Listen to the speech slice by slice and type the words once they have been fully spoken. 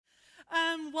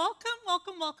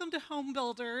welcome to Home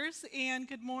Builders, and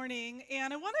good morning.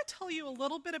 And I want to tell you a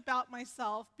little bit about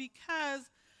myself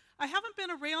because I haven't been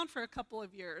around for a couple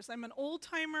of years. I'm an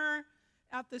old-timer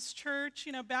at this church,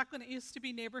 back when it used to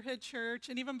be Neighborhood Church,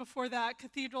 and even before that,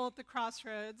 Cathedral at the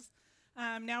Crossroads.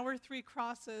 Now we're Three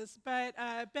Crosses, but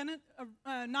I've been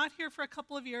not here for a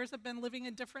couple of years. I've been living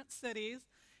in different cities.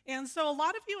 And so a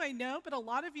lot of you I know, but a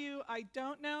lot of you I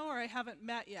don't know or I haven't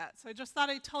met yet. So I just thought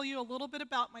I'd tell you a little bit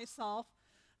about myself.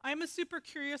 I'm a super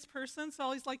curious person, so I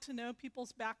always like to know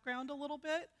people's background a little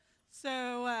bit. So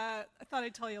I thought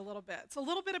I'd tell you a little bit. So a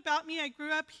little bit about me. I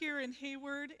grew up here in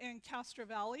Hayward and Castro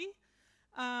Valley.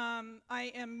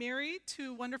 I am married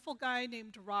to a wonderful guy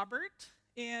named Robert,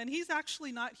 and he's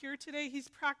actually not here today. He's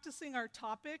practicing our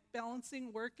topic,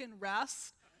 balancing work and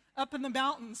rest, up in the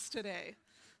mountains today.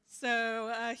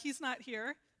 So he's not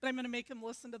here, but I'm going to make him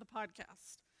listen to the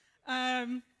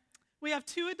podcast. We have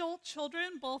 2 adult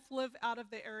children, both live out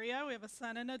of the area. We have a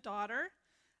son and a daughter.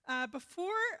 Before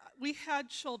we had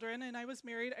children and I was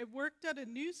married, I worked at a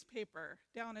newspaper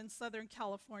down in Southern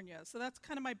California. So that's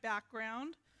kind of my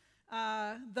background.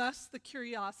 Thus the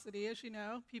curiosity, as you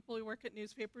know. People who work at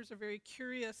newspapers are very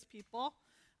curious people.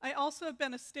 I also have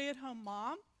been a stay-at-home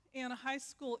mom and a high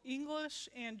school English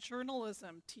and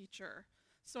journalism teacher.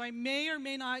 So I may or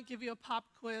may not give you a pop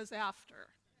quiz after.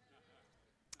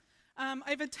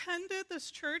 I've attended this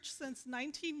church since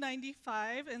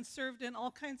 1995 and served in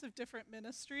all kinds of different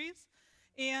ministries.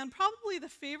 And probably the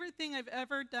favorite thing I've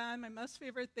ever done, my most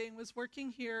favorite thing, was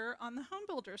working here on the Home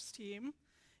Builders team.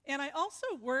 And I also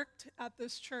worked at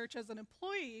this church as an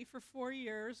employee for 4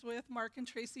 years with Mark and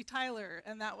Tracy Tyler,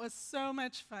 and that was so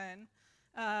much fun.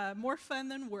 More fun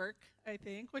than work, I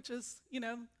think, which is,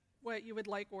 what you would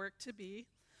like work to be.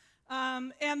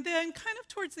 And then kind of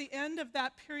towards the end of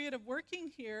that period of working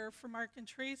here for Mark and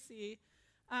Tracy,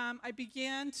 I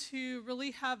began to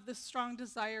really have this strong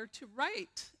desire to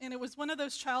write. And it was one of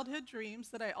those childhood dreams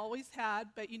that I always had,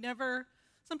 but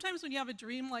sometimes when you have a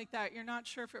dream like that, you're not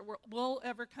sure if it will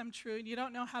ever come true, and you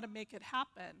don't know how to make it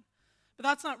happen. But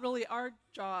that's not really our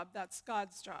job, that's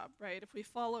God's job, right, if we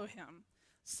follow him.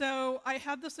 So I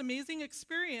had this amazing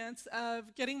experience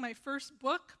of getting my first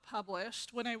book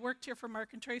published when I worked here for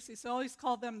Mark and Tracy. So I always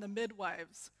call them the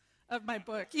midwives of my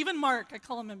book. Even Mark, I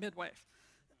call him a midwife.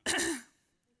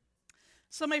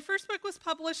 So my first book was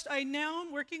published. I now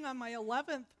am working on my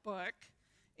 11th book.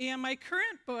 And my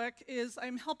current book is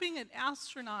I'm helping an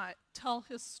astronaut tell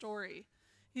his story.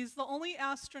 He's the only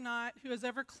astronaut who has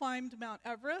ever climbed Mount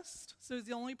Everest. So he's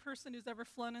the only person who's ever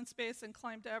flown in space and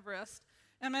climbed Everest.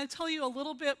 And I'm going to tell you a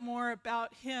little bit more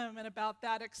about him and about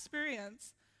that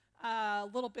experience a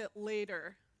little bit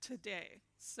later today.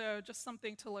 So just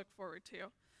something to look forward to.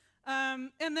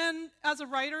 And then as a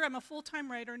writer, I'm a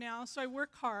full-time writer now, so I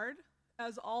work hard,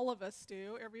 as all of us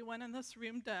do. Everyone in this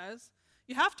room does.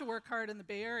 You have to work hard in the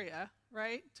Bay Area,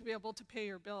 right, to be able to pay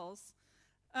your bills.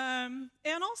 And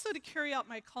also to carry out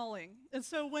my calling. And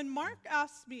so when Mark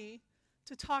asked me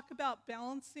to talk about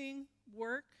balancing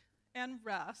work and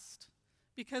rest,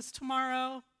 because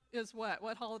tomorrow is what?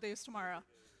 What holiday is tomorrow?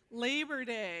 Labor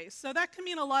Day. So that can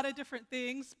mean a lot of different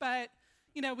things, but,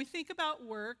 we think about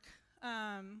work.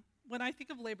 When I think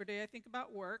of Labor Day, I think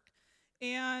about work.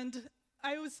 And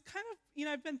I was kind of,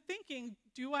 I've been thinking,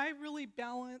 do I really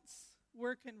balance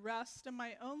work and rest in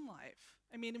my own life?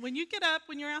 I mean, when you get up,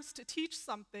 when you're asked to teach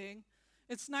something,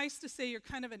 it's nice to say you're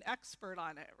kind of an expert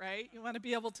on it, right? You want to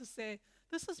be able to say,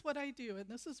 this is what I do, and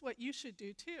this is what you should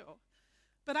do too.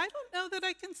 But I don't know that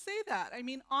I can say that. I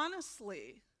mean,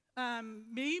 honestly,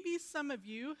 maybe some of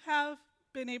you have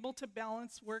been able to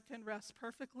balance work and rest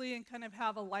perfectly and kind of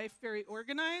have a life very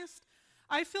organized.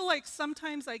 I feel like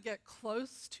sometimes I get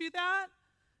close to that,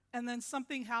 and then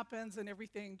something happens and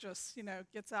everything just,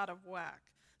 gets out of whack.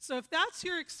 So if that's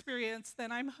your experience,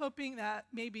 then I'm hoping that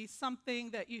maybe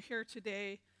something that you hear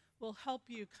today will help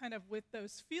you kind of with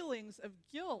those feelings of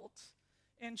guilt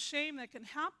and shame that can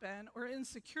happen, or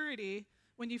insecurity,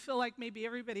 when you feel like maybe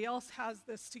everybody else has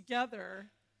this together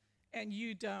and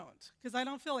you don't. Because I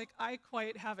don't feel like I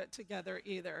quite have it together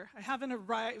either. I haven't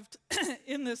arrived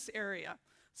in this area.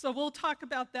 So we'll talk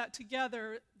about that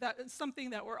together. That is something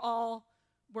that we're all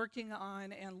working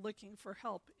on and looking for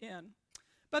help in.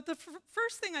 But the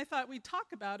first thing I thought we'd talk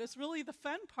about is really the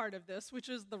fun part of this, which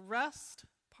is the rest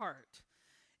part.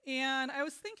 And I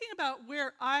was thinking about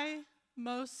where I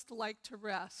most like to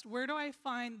rest. Where do I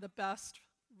find the best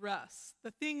rest?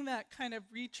 The thing that kind of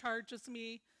recharges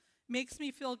me, makes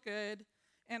me feel good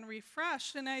and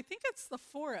refreshed. And I think it's the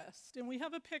forest. And we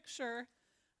have a picture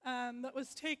that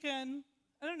was taken,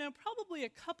 I don't know, probably a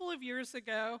couple of years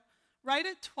ago, right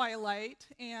at twilight,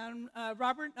 and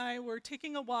Robert and I were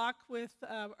taking a walk with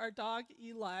our dog,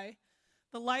 Eli.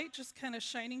 The light just kind of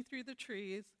shining through the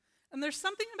trees. And there's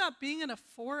something about being in a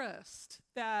forest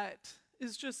that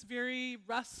is just very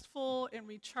restful and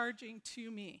recharging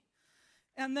to me.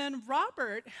 And then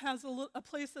Robert has a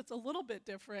place that's a little bit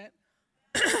different.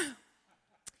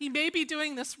 He may be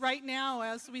doing this right now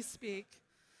as we speak.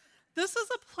 This is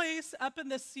a place up in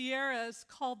the Sierras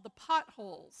called the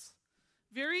Potholes.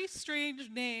 Very strange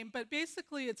name, but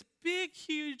basically it's big,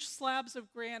 huge slabs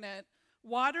of granite.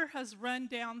 Water has run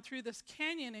down through this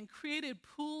canyon and created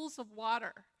pools of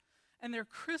water. And they're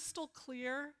crystal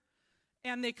clear,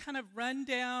 and they kind of run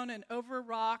down and over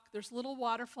rock. There's little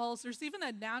waterfalls. There's even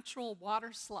a natural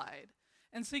water slide.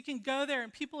 And so you can go there,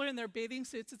 and people are in their bathing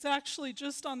suits. It's actually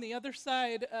just on the other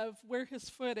side of where his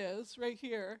foot is, right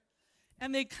here.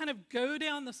 And they kind of go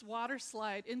down this water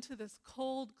slide into this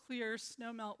cold, clear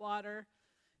snowmelt water.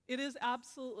 It is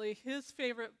absolutely his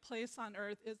favorite place on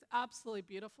earth. It's absolutely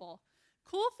beautiful.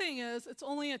 Cool thing is, it's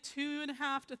only a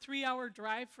 2.5 to 3 hour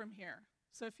drive from here.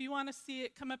 So if you want to see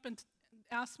it, come up and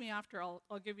ask me after. I'll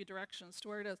give you directions to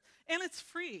where it is. And it's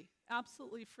free,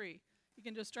 absolutely free. You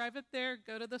can just drive up there,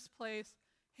 go to this place,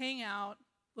 hang out,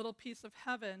 little piece of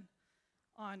heaven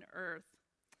on earth.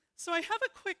 So I have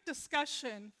a quick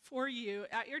discussion for you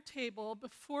at your table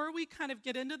before we kind of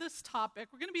get into this topic.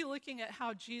 We're going to be looking at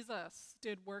how Jesus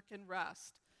did work and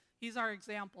rest. He's our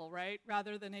example, right?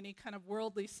 Rather than any kind of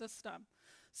worldly system.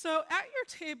 So at your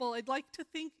table, I'd like to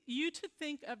think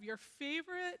of your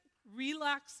favorite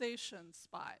relaxation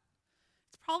spot.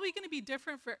 It's probably going to be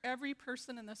different for every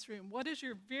person in this room. What is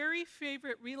your very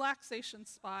favorite relaxation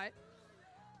spot?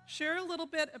 Share a little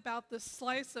bit about this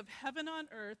slice of heaven on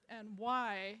earth and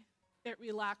why it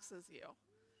relaxes you.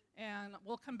 And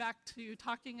we'll come back to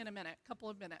talking in a minute, couple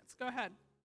of minutes. Go ahead.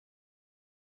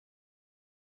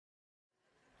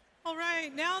 All right,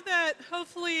 now that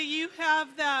hopefully you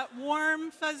have that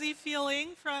warm, fuzzy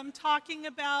feeling from talking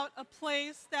about a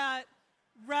place that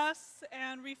rests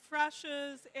and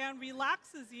refreshes and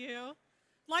relaxes you,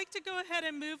 I'd like to go ahead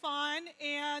and move on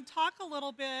and talk a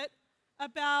little bit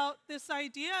about this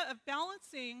idea of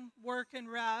balancing work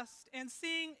and rest and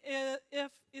seeing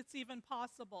if it's even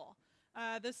possible.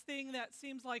 This thing that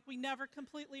seems like we never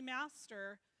completely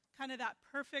master, kind of that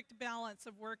perfect balance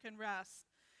of work and rest.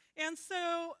 And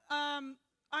so I'm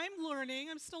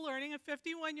still learning, I'm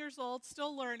 51 years old,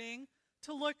 still learning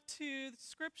to look to the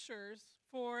scriptures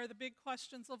for the big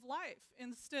questions of life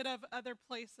instead of other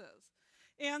places.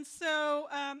 And so,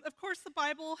 of course, the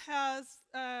Bible has,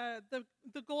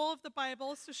 the goal of the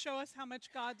Bible is to show us how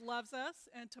much God loves us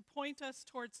and to point us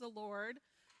towards the Lord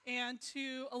and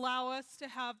to allow us to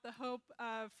have the hope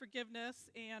of forgiveness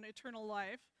and eternal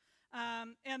life.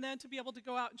 And then to be able to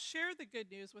go out and share the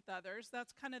good news with others.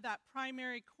 That's kind of that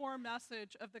primary core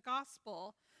message of the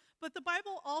gospel. But the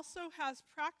Bible also has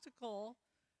practical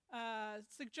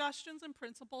suggestions and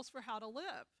principles for how to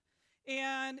live.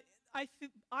 And I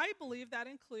believe that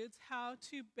includes how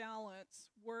to balance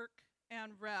work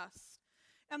and rest.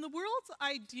 And the world's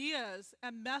ideas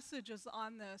and messages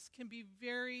on this can be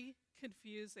very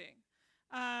confusing.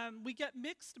 We get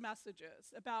mixed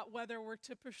messages about whether we're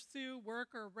to pursue work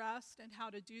or rest and how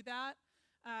to do that.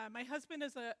 My husband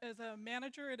is a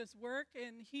manager at his work,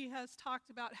 and he has talked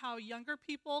about how younger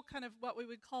people, kind of what we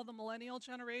would call the millennial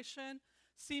generation,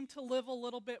 seem to live a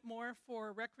little bit more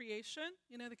for recreation.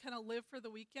 You know, they kind of live for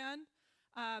the weekend.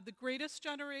 The greatest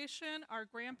generation, our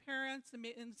grandparents, and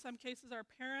in some cases our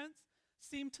parents,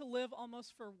 seem to live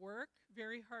almost for work,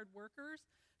 very hard workers.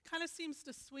 Kind of seems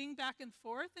to swing back and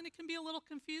forth, and it can be a little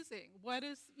confusing. What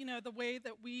is, the way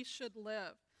that we should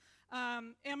live?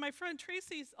 And my friend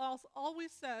Tracy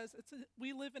always says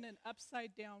we live in an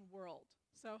upside-down world.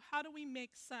 So how do we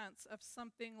make sense of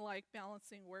something like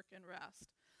balancing work and rest?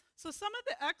 So some of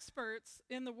the experts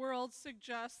in the world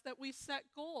suggest that we set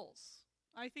goals.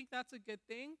 I think that's a good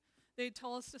thing. They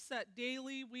tell us to set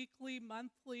daily, weekly,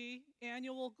 monthly,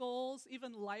 annual goals,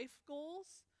 even life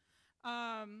goals.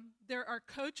 There are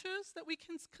coaches that we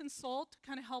can consult to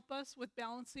kind of help us with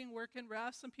balancing work and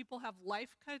rest. Some people have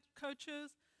life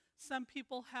coaches. Some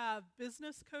people have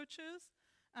business coaches.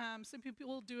 Some people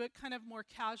will do it kind of more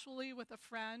casually with a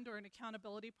friend or an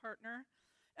accountability partner.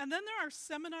 And then there are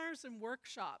seminars and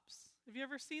workshops. Have you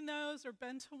ever seen those or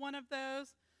been to one of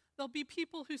those? There'll be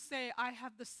people who say, I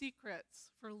have the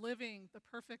secrets for living the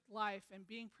perfect life and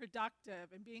being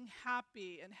productive and being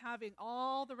happy and having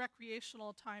all the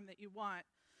recreational time that you want.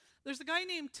 There's a guy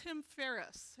named Tim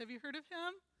Ferriss. Have you heard of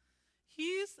him?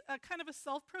 He's a kind of a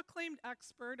self-proclaimed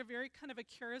expert, a very kind of a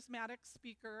charismatic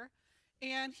speaker,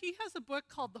 and he has a book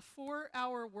called The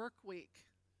 4-Hour Work Week.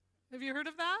 Have you heard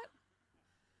of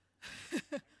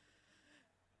that?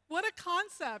 What a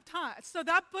concept, huh? So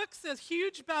that book says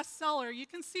huge bestseller. You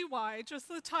can see why. Just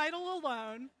the title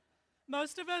alone.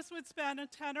 Most of us would spend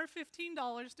 $10 or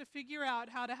 $15 to figure out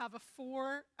how to have a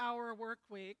 4-hour work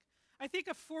week. I think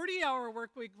a 40-hour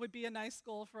work week would be a nice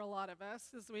goal for a lot of us,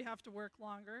 as we have to work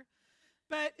longer.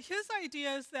 But his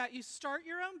idea is that you start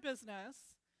your own business,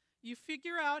 you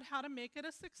figure out how to make it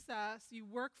a success, you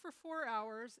work for 4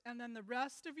 hours, and then the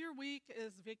rest of your week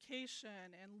is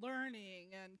vacation and learning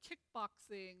and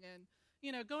kickboxing and,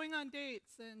 going on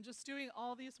dates and just doing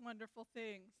all these wonderful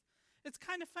things. It's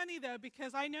kind of funny, though,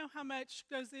 because I know how much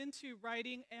goes into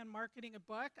writing and marketing a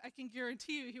book. I can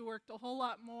guarantee you he worked a whole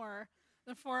lot more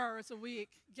than 4 hours a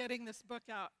week getting this book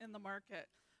out in the market.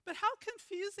 But how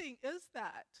confusing is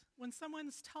that when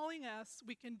someone's telling us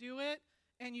we can do it,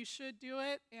 and you should do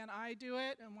it, and I do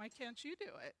it, and why can't you do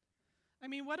it? I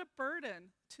mean, what a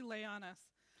burden to lay on us.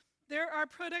 There are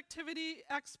productivity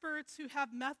experts who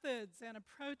have methods and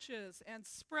approaches and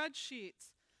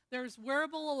spreadsheets. There's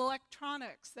wearable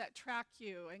electronics that track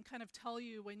you and kind of tell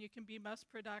you when you can be most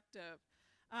productive.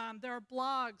 There are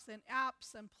blogs and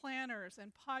apps and planners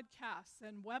and podcasts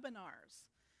and webinars.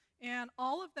 And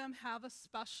all of them have a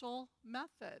special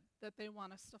method that they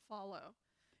want us to follow.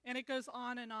 And it goes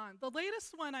on and on. The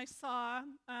latest one I saw,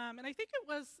 and I think it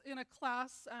was in a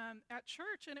class at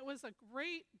church, and it was a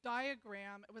great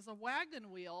diagram. It was a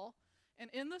wagon wheel, and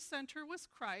in the center was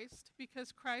Christ,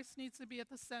 because Christ needs to be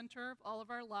at the center of all of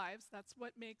our lives. That's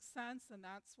what makes sense, and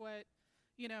that's what,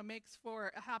 makes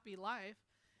for a happy life.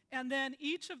 And then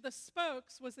each of the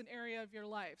spokes was an area of your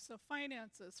life. So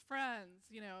finances, friends,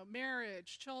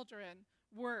 marriage, children,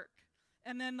 work.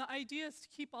 And then the idea is to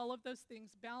keep all of those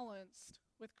things balanced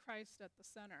with Christ at the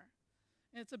center.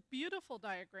 And it's a beautiful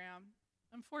diagram.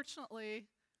 Unfortunately,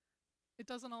 it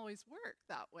doesn't always work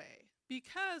that way.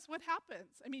 Because what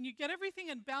happens? I mean, you get everything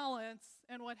in balance,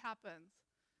 and what happens?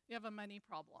 You have a money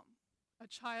problem. A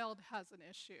child has an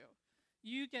issue.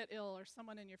 You get ill, or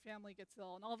someone in your family gets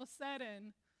ill, and all of a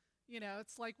sudden,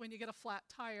 it's like when you get a flat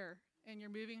tire and you're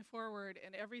moving forward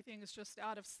and everything is just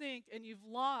out of sync and you've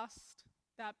lost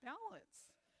that balance.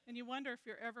 And you wonder if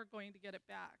you're ever going to get it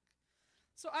back.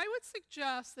 So I would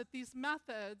suggest that these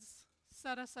methods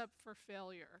set us up for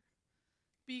failure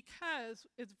because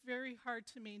it's very hard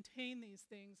to maintain these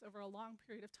things over a long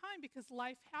period of time because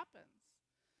life happens.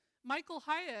 Michael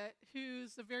Hyatt,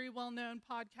 who's a very well-known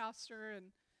podcaster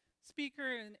and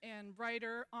speaker and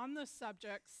writer on this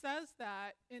subject, says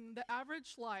that in the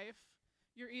average life,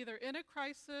 you're either in a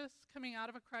crisis, coming out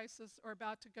of a crisis, or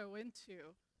about to go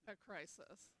into a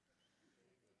crisis.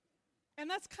 And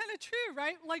that's kind of true,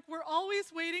 right? Like, we're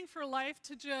always waiting for life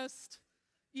to just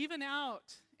even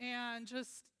out and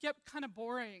just get kind of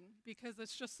boring because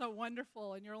it's just so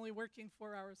wonderful and you're only working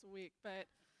 4 hours a week. But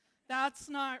that's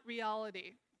not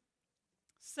reality.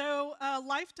 So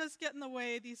life does get in the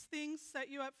way. These things set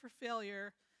you up for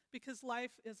failure because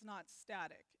life is not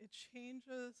static. It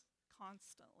changes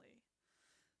constantly.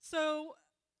 So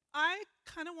I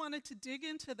kind of wanted to dig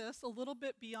into this a little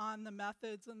bit beyond the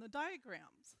methods and the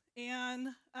diagrams. And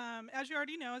as you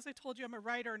already know, as I told you, I'm a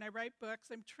writer and I write books.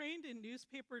 I'm trained in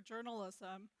newspaper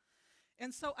journalism.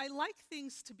 And so I like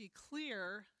things to be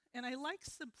clear. And I like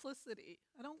simplicity.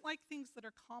 I don't like things that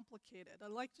are complicated. I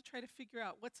like to try to figure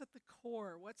out what's at the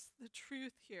core, what's the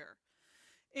truth here.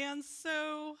 And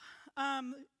so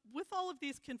with all of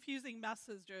these confusing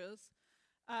messages,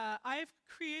 I've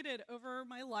created over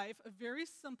my life a very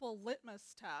simple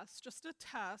litmus test, just a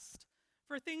test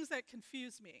for things that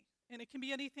confuse me. And it can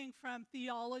be anything from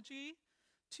theology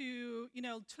to,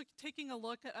 taking a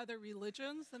look at other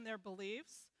religions and their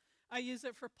beliefs. I use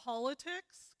it for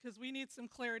politics, because we need some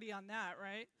clarity on that,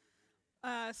 right?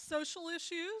 Social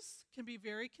issues can be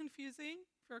very confusing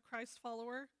for a Christ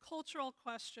follower. Cultural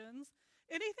questions.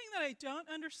 Anything that I don't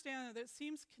understand or that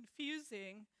seems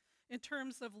confusing in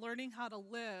terms of learning how to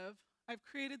live, I've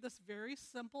created this very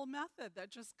simple method that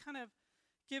just kind of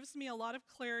gives me a lot of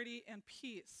clarity and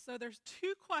peace. So there's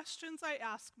 2 questions I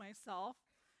ask myself,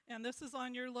 and this is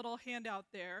on your little handout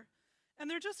there. And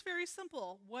they're just very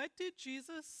simple. What did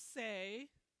Jesus say,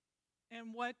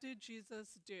 and what did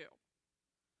Jesus do?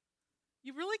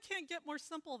 You really can't get more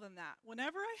simple than that.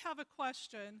 Whenever I have a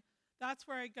question, that's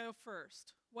where I go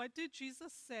first. What did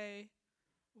Jesus say?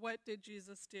 What did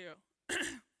Jesus do?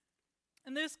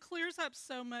 And this clears up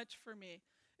so much for me.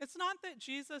 It's not that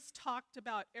Jesus talked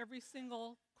about every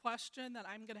single question that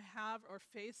I'm going to have or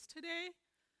face today,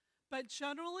 but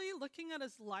generally looking at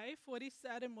his life, what he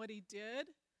said and what he did,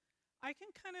 I can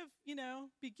kind of,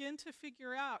 begin to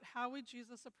figure out how would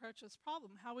Jesus approach this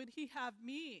problem? How would he have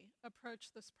me approach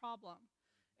this problem?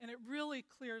 and it really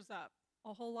clears up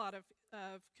a whole lot of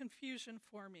confusion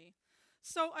for me.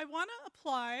 So I want to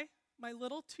apply my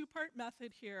little two-part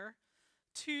method here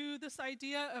to this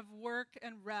idea of work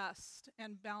and rest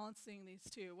and balancing these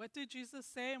two. What did Jesus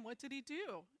say and what did he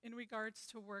do in regards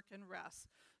to work and rest?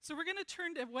 So we're going to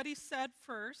turn to what he said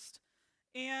first,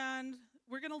 and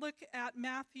we're going to look at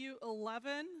Matthew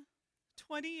 11,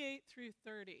 28 through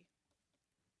 30.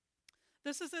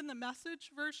 This is in the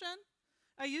Message version.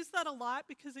 I use that a lot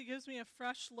because it gives me a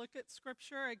fresh look at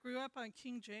Scripture. I grew up on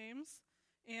King James,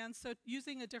 and so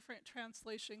using a different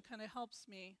translation kind of helps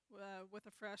me with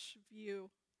a fresh view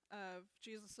of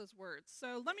Jesus' words.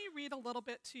 So let me read a little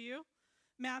bit to you.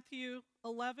 Matthew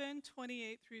 11,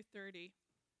 28 through 30.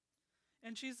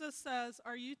 And Jesus says,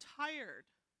 "Are you tired?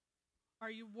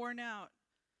 Are you worn out?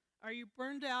 Are you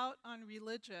burned out on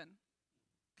religion?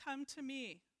 Come to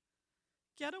me.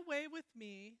 Get away with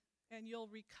me, and you'll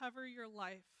recover your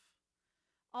life.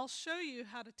 I'll show you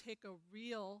how to take a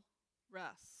real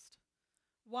rest.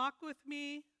 Walk with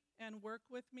me and work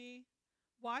with me.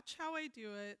 Watch how I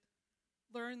do it.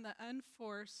 Learn the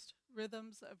unforced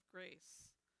rhythms of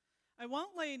grace. I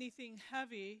won't lay anything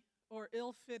heavy or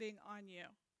ill-fitting on you.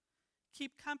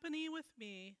 Keep company with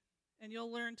me, and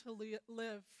you'll learn to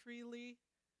live freely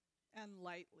and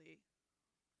lightly."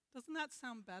 Doesn't that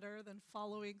sound better than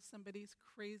following somebody's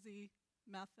crazy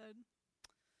method?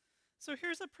 So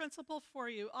here's a principle for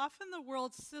you. Often the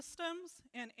world's systems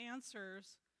and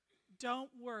answers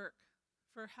don't work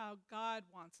for how God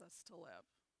wants us to live.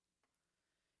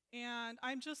 And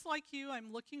I'm just like you.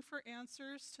 I'm looking for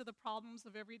answers to the problems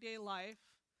of everyday life.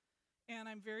 And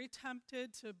I'm very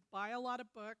tempted to buy a lot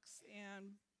of books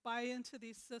and buy into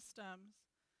these systems,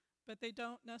 but they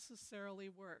don't necessarily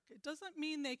work. It doesn't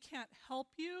mean they can't help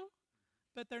you,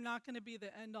 but they're not going to be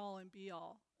the end-all and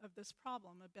be-all of this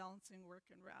problem of balancing work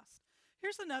and rest.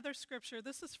 Here's another scripture.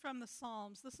 This is from the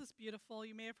Psalms. This is beautiful.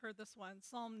 You may have heard this one.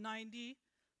 Psalm 90,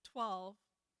 12.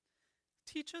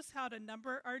 "Teach us how to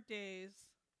number our days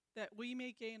that we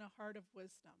may gain a heart of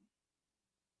wisdom."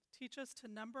 Teach us to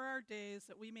number our days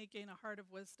that we may gain a heart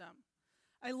of wisdom.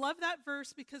 I love that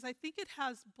verse because I think it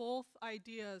has both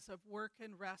ideas of work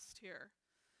and rest here.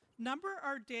 Number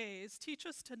our days, teach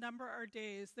us to number our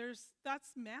days.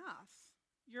 That's math.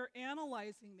 You're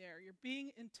analyzing there. You're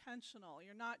being intentional.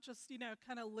 You're not just,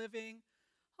 kind of living,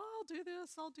 "Oh, I'll do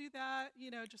this, I'll do that,"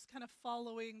 just kind of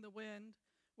following the wind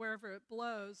wherever it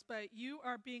blows. But you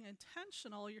are being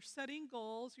intentional. You're setting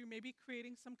goals. You're maybe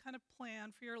creating some kind of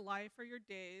plan for your life or your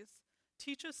days.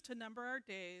 Teach us to number our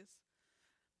days.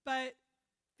 But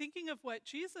thinking of what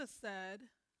Jesus said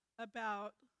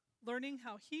about learning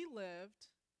how he lived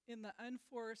in the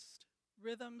unforced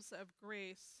rhythms of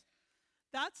grace,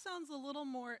 that sounds a little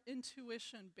more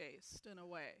intuition-based in a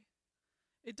way.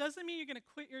 It doesn't mean you're going to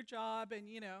quit your job and,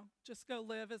 just go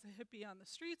live as a hippie on the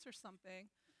streets or something.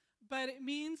 But it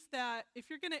means that if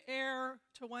you're going to err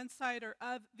to one side or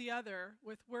the other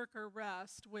with work or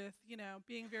rest, with,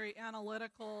 being very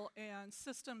analytical and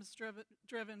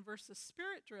systems-driven versus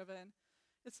spirit-driven,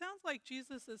 it sounds like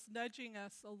Jesus is nudging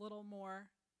us a little more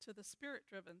to the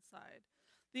spirit-driven side.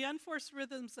 The unforced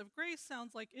rhythms of grace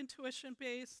sounds like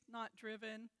intuition-based, not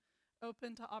driven,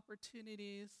 open to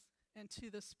opportunities, and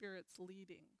to the Spirit's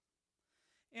leading.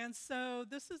 And so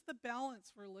this is the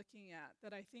balance we're looking at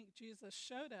that I think Jesus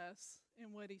showed us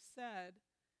in what he said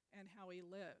and how he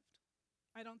lived.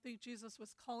 I don't think Jesus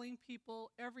was calling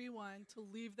everyone, to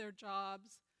leave their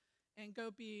jobs and go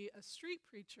be a street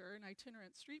preacher, an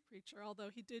itinerant street preacher, although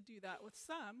he did do that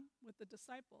with the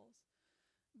disciples.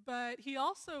 But he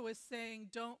also was saying,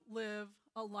 don't live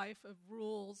a life of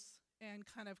rules and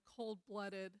kind of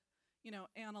cold-blooded,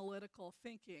 analytical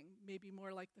thinking, maybe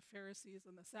more like the Pharisees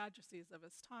and the Sadducees of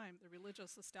his time, the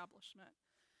religious establishment.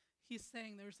 He's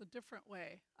saying there's a different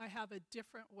way. I have a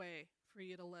different way for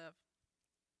you to live.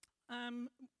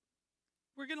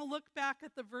 We're going to look back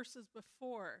at the verses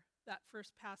before that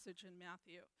first passage in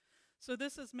Matthew. So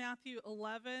this is Matthew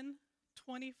 11,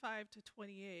 25 to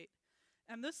 28.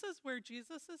 And this is where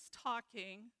Jesus is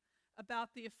talking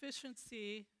about the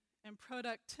efficiency and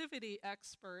productivity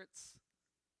experts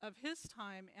of his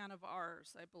time and of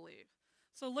ours, I believe.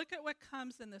 So look at what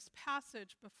comes in this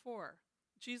passage before.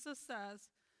 Jesus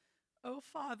says, "O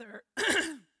Father,"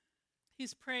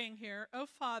 he's praying here, "O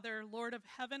Father, Lord of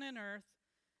heaven and earth,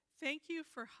 thank you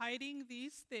for hiding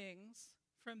these things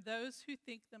from those who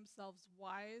think themselves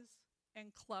wise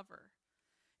and clever,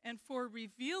 and for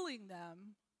revealing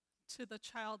them to the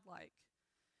childlike.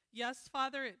 Yes,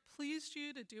 Father, it pleased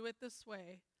you to do it this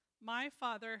way. My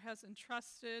Father has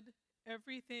entrusted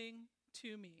everything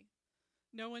to me.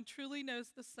 No one truly knows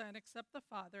the Son except the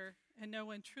Father, and no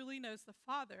one truly knows the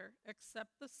Father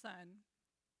except the Son,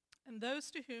 and those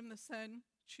to whom the Son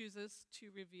chooses to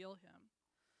reveal him.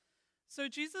 So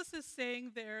Jesus is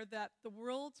saying there that the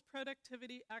world's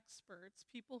productivity experts,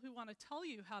 people who want to tell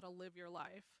you how to live your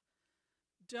life,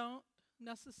 don't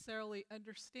necessarily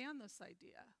understand this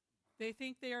idea. They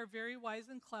think they are very wise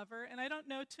and clever, and I don't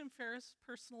know Tim Ferriss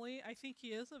personally. I think he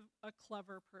is a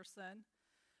clever person,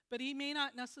 but he may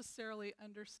not necessarily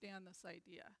understand this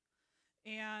idea.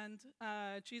 And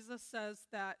Jesus says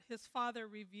that his Father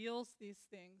reveals these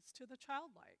things to the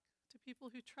childlike, to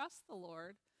people who trust the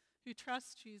Lord, who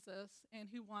trust Jesus, and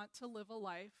who want to live a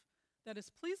life that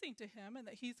is pleasing to him and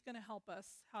that he's going to help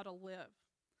us how to live.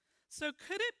 So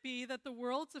could it be that the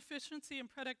world's efficiency and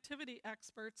productivity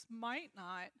experts might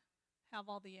not have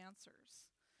all the answers,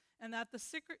 and that the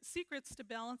secrets to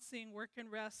balancing work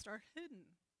and rest are hidden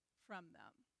from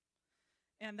them,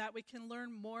 and that we can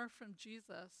learn more from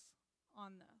Jesus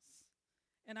on this?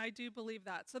 And I do believe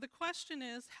that. So the question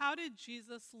is, how did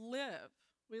Jesus live?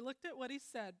 We looked at what he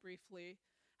said briefly.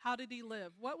 How did he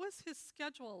live? What was his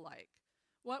schedule like?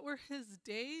 What were his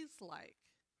days like?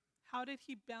 How did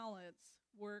he balance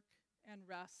work and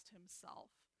rest himself?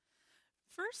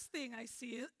 First thing I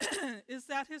see is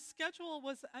that his schedule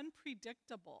was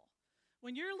unpredictable.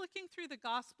 When you're looking through the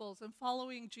Gospels and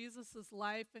following Jesus'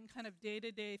 life and kind of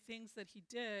day-to-day things that he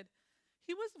did,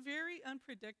 he was very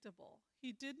unpredictable.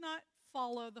 He did not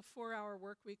follow the 4-hour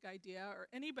work week idea or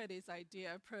anybody's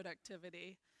idea of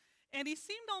productivity. And he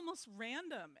seemed almost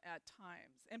random at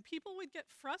times. And people would get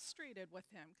frustrated with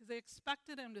him because they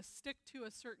expected him to stick to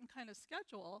a certain kind of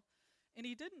schedule, and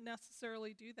he didn't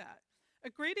necessarily do that. A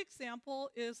great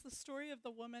example is the story of the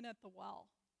woman at the well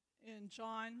in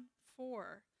John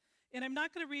 4. And I'm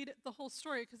not going to read the whole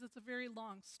story because it's a very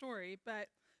long story, but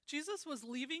Jesus was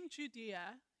leaving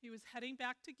Judea. He was heading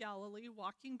back to Galilee,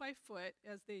 walking by foot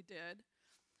as they did.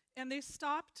 And they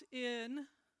stopped in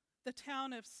the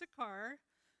town of Sychar,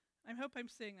 I hope I'm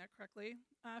saying that correctly,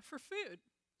 for food.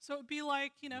 So it would be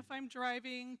like, if I'm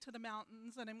driving to the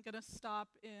mountains and I'm going to stop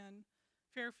in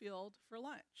Fairfield for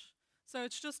lunch. So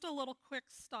it's just a little quick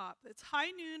stop. It's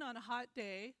high noon on a hot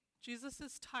day. Jesus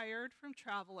is tired from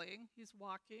traveling. He's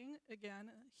walking, again,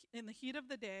 in the heat of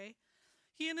the day.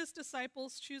 He and his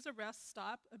disciples choose a rest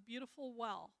stop, a beautiful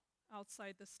well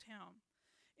outside this town.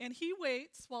 And he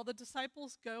waits while the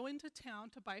disciples go into town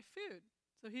to buy food.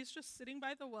 So he's just sitting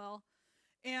by the well.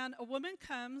 And a woman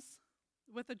comes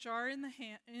with a jar in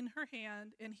her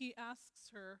hand, and he asks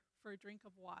her for a drink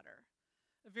of water.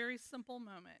 A very simple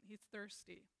moment. He's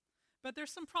thirsty. But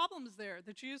there's some problems there.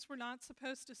 The Jews were not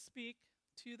supposed to speak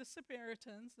to the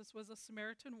Samaritans. This was a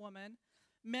Samaritan woman.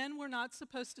 Men were not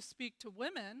supposed to speak to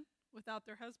women without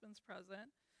their husbands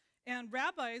present. And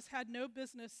rabbis had no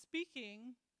business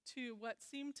speaking to what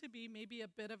seemed to be maybe a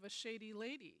bit of a shady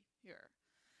lady here.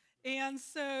 And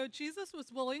so Jesus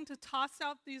was willing to toss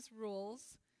out these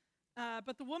rules,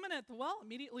 but the woman at the well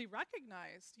immediately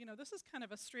recognized, this is kind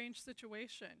of a strange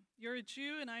situation. You're a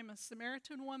Jew and I'm a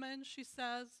Samaritan woman, she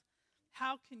says.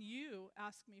 How can you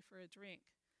ask me for a drink?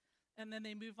 And then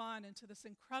they move on into this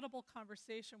incredible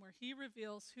conversation where he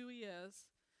reveals who he is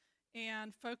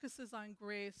and focuses on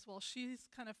grace while she's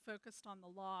kind of focused on the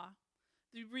law.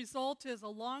 The result is a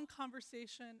long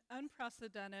conversation,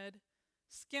 unprecedented,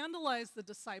 scandalized the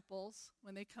disciples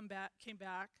when they came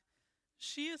back.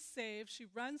 She is saved. She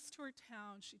runs to her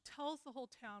town. She tells the whole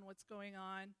town what's going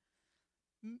on.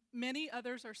 Many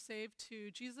others are saved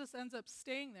too. Jesus ends up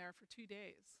staying there for 2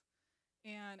 days.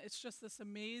 And it's just this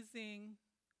amazing,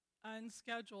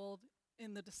 unscheduled,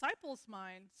 in the disciples'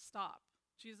 mind, stop.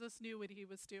 Jesus knew what he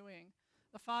was doing.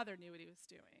 The Father knew what he was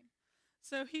doing.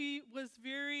 So he was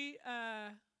very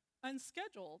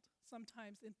unscheduled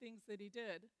sometimes in things that he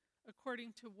did,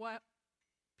 according to what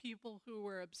people who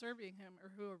were observing him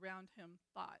or who around him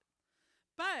thought.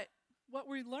 But what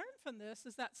we learn from this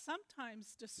is that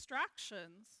sometimes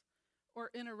distractions or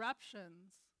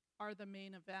interruptions are the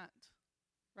main event,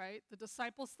 right? The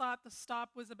disciples thought the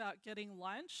stop was about getting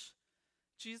lunch.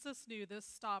 Jesus knew this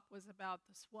stop was about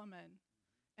this woman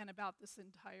and about this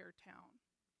entire town.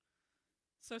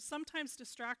 So sometimes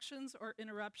distractions or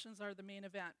interruptions are the main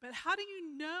event. But how do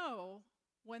you know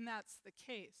when that's the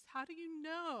case? How do you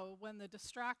know when the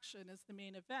distraction is the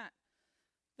main event?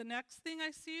 The next thing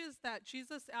I see is that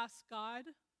Jesus asked God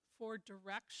for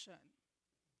direction.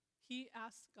 He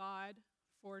asked God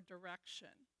for direction.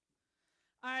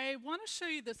 I want to show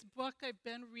you this book I've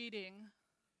been reading.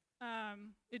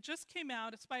 It just came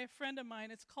out. It's by a friend of mine.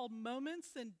 It's called Moments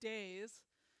and Days.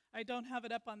 I don't have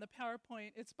it up on the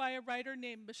PowerPoint. It's by a writer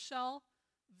named Michelle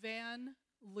Van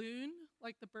Loon,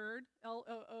 like the bird,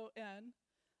 Loon,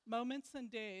 Moments and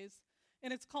Days.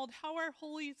 And it's called How Our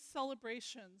Holy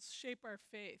Celebrations Shape Our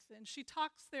Faith. And she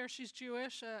talks there, she's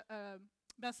Jewish, a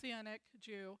Messianic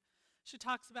Jew. She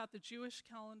talks about the Jewish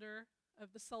calendar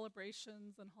of the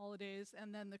celebrations and holidays,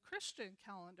 and then the Christian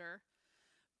calendar.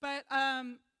 But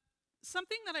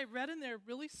something that I read in there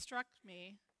really struck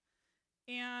me,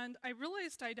 and I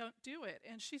realized I don't do it.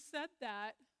 And she said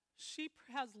that she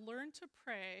has learned to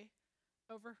pray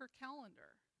over her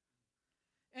calendar.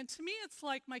 And to me, it's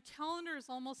like my calendar is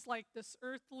almost like this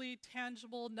earthly,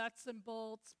 tangible, nuts and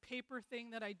bolts paper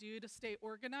thing that I do to stay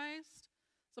organized,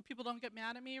 so people don't get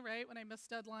mad at me, right, when I miss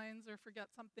deadlines or forget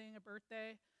something, a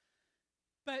birthday.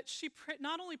 But she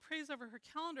not only prays over her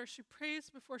calendar, she prays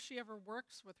before she ever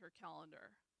works with her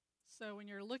calendar. So when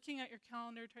you're looking at your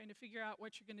calendar, trying to figure out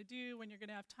what you're going to do, when you're going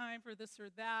to have time for this or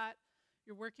that,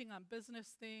 you're working on business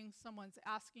things, someone's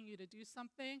asking you to do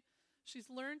something, she's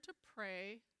learned to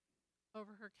pray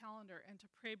over her calendar and to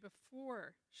pray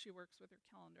before she works with her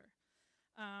calendar.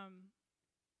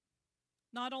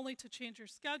 Not only to change your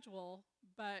schedule,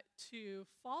 but to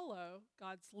follow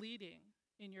God's leading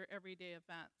in your everyday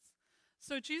events.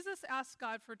 So Jesus asked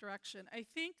God for direction. I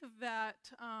think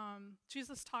that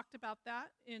Jesus talked about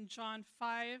that in John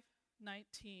 5:19.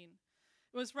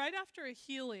 It was right after a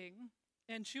healing,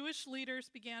 and Jewish leaders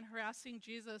began harassing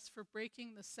Jesus for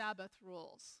breaking the Sabbath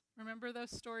rules. Remember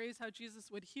those stories, how Jesus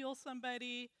would heal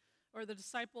somebody, or the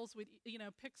disciples would,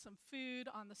 pick some food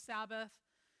on the Sabbath,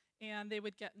 and they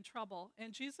would get in trouble.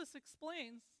 And Jesus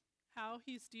explains how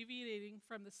he's deviating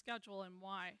from the schedule and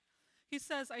why. He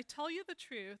says, I tell you the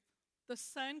truth, the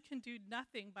Son can do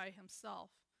nothing by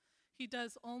himself. He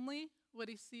does only what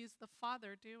he sees the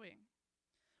Father doing.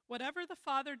 Whatever the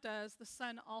Father does, the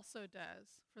Son also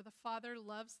does, for the Father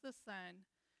loves the Son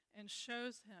and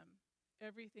shows him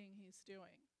everything he's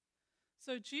doing.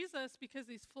 So Jesus, because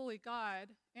he's fully God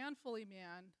and fully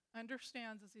man,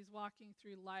 understands as he's walking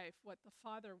through life what the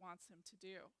Father wants him to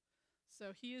do.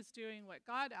 So he is doing what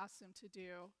God asks him to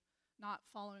do, not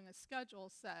following a schedule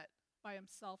set by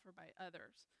himself or by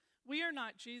others. We are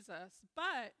not Jesus,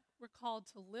 but we're called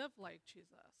to live like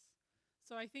Jesus.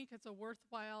 So I think it's a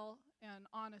worthwhile and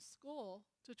honest goal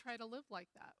to try to live like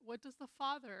that. What does the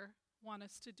Father want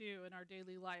us to do in our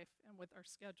daily life and with our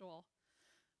schedule?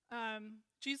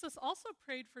 Jesus also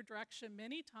prayed for direction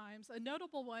many times. A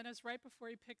notable one is right before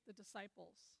he picked the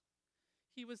disciples.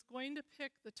 He was going to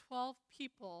pick the 12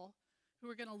 people who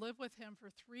were going to live with him for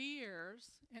 3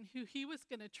 years and who he was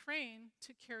going to train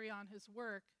to carry on his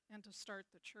work and to start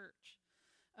the church,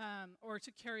 or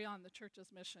to carry on the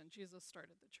church's mission. Jesus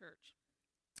started the church.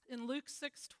 In Luke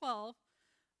 6:12,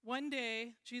 one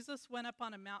day Jesus went up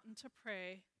on a mountain to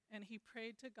pray, and he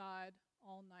prayed to God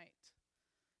all night.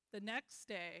 The next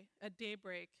day, at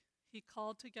daybreak, he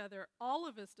called together all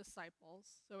of his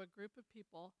disciples, so a group of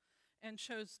people, and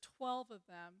chose 12 of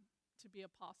them to be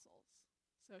apostles.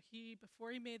 So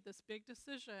before he made this big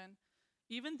decision,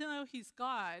 even though he's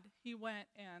God, he went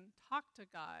and talked to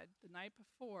God the night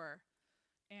before,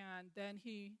 and then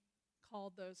he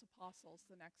called those apostles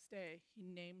the next day. He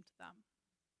named them.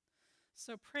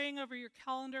 So praying over your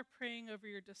calendar, praying over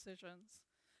your decisions.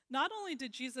 Not only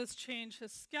did Jesus change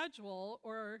his schedule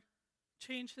or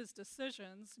change his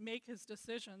decisions, make his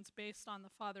decisions based on the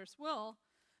Father's will,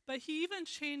 but he even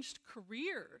changed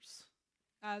careers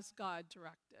as God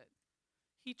directed.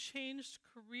 He changed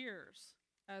careers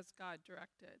as God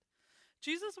directed.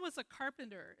 Jesus was a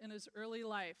carpenter in his early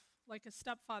life, like his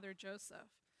stepfather Joseph.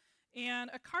 And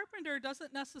a carpenter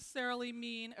doesn't necessarily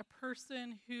mean a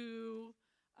person who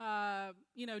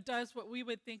does what we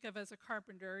would think of as a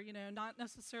carpenter, not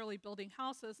necessarily building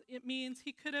houses. It means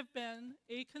he could have been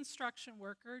a construction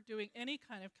worker doing any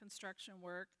kind of construction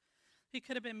work. He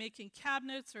could have been making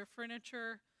cabinets or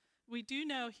furniture. We do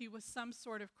know he was some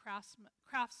sort of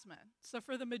craftsman. So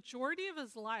for the majority of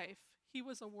his life, he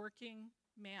was a working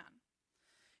man.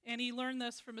 And he learned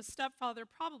this from his stepfather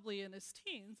probably in his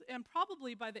teens, and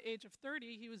probably by the age of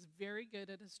 30, he was very good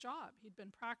at his job. He'd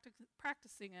been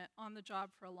practicing it on the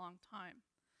job for a long time.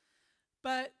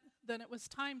 But then it was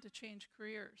time to change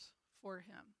careers for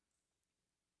him.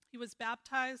 He was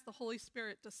baptized, the Holy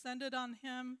Spirit descended on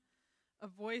him, a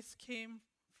voice came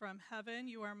from heaven,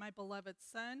 "You are my beloved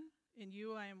Son, in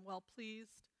you I am well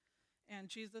pleased," and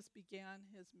Jesus began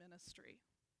his ministry.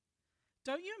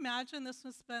 Don't you imagine this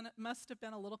must have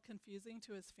been a little confusing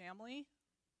to his family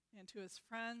and to his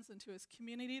friends and to his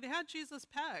community? They had Jesus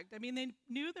pegged. I mean, they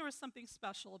knew there was something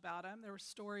special about him. There were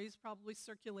stories probably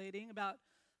circulating about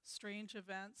strange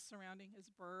events surrounding his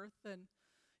birth and,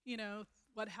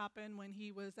 what happened when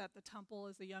he was at the temple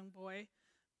as a young boy.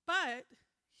 But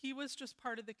he was just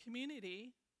part of the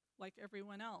community like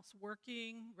everyone else,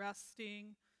 working,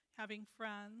 resting, having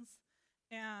friends.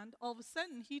 And all of a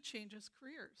sudden, he changes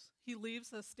careers. He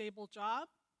leaves a stable job.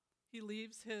 He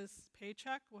leaves his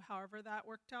paycheck, however that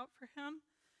worked out for him.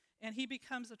 And he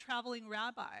becomes a traveling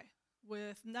rabbi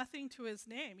with nothing to his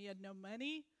name. He had no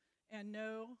money and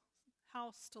no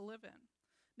house to live in,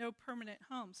 no permanent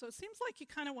home. So it seems like he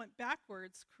kind of went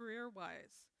backwards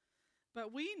career-wise.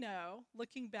 But we know,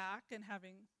 looking back and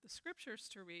having the scriptures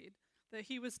to read, that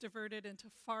he was diverted into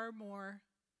far more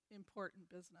important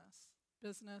business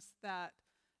that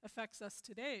affects us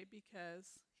today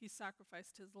because he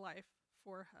sacrificed his life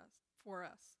for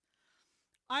us.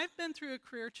 I've been through a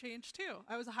career change too.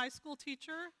 I was a high school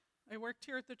teacher, I worked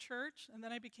here at the church, and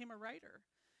then I became a writer.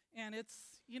 And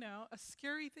it's, a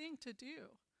scary thing to do.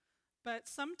 But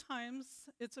sometimes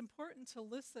it's important to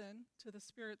listen to the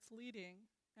Spirit's leading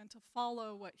and to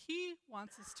follow what he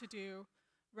wants us to do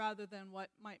rather than what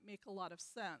might make a lot of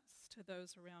sense to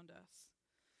those around us.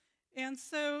 And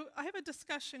so I have a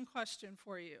discussion question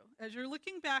for you. As you're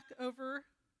looking back over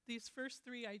these first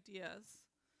three ideas,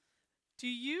 do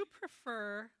you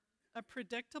prefer a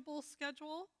predictable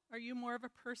schedule? Are you more of a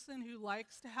person who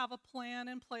likes to have a plan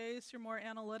in place? You're more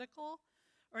analytical?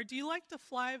 Or do you like to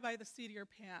fly by the seat of your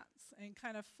pants and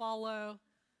kind of follow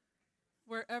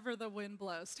wherever the wind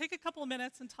blows? Take a couple of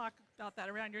minutes and talk about that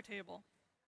around your table.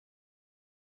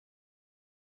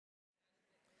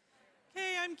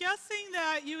 Okay, I'm guessing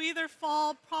that you either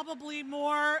fall probably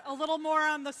a little more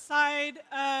on the side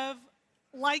of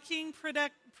liking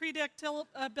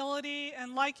predictability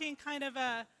and liking kind of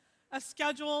a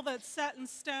schedule that's set in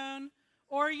stone,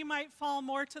 or you might fall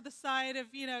more to the side of,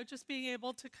 just being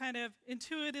able to kind of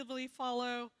intuitively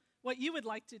follow what you would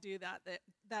like to do that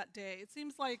day. It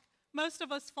seems like most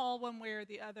of us fall one way or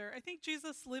the other. I think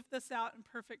Jesus lived this out in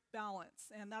perfect balance,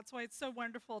 and that's why it's so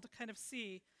wonderful to kind of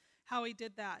see how he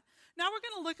did that. Now we're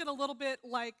going to look at a little bit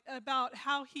about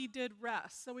how he did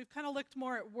rest. So we've kind of looked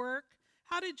more at work.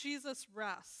 How did Jesus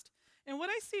rest? And what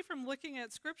I see from looking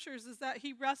at scriptures is that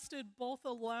he rested both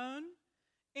alone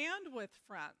and with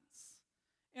friends.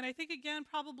 And I think, again,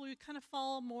 probably we kind of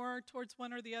fall more towards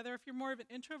one or the other. If you're more of an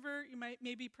introvert, you might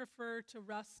maybe prefer to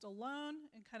rest alone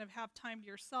and kind of have time to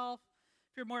yourself.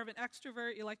 If you're more of an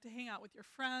extrovert, you like to hang out with your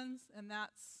friends, and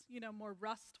that's, more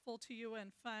restful to you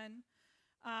and fun.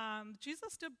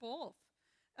 Jesus did both.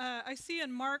 I see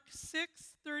in Mark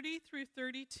 6:30 through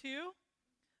 32,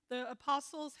 the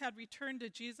apostles had returned to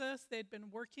Jesus. They'd been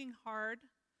working hard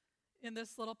in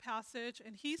this little passage,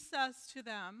 and he says to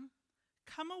them,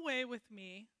 "Come away with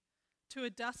me to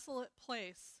a desolate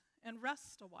place and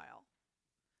rest a while."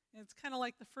 And it's kind of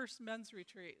like the first men's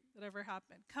retreat that ever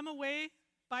happened. Come away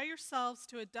by yourselves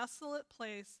to a desolate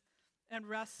place and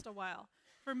rest a while.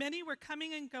 For many were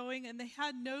coming and going, and they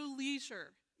had no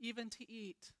leisure even to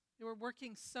eat. They were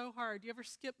working so hard. You ever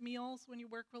skip meals when you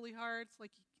work really hard? It's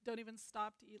like you don't even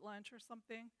stop to eat lunch or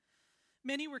something.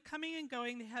 Many were coming and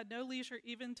going. They had no leisure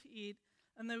even to eat,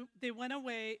 and they went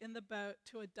away in the boat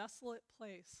to a desolate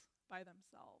place by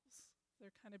themselves.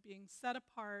 They're kind of being set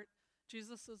apart.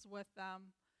 Jesus is with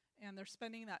them, and they're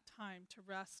spending that time to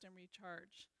rest and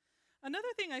recharge.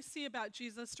 Another thing I see about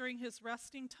Jesus during his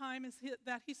resting time is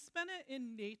that he spent it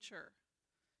in nature.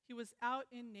 He was out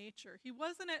in nature. He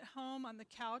wasn't at home on the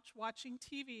couch watching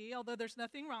TV, although there's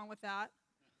nothing wrong with that.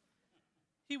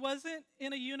 He wasn't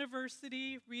in a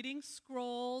university reading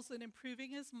scrolls and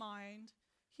improving his mind.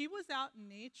 He was out in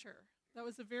nature. That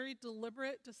was a very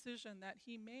deliberate decision that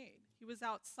he made. He was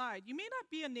outside. You may not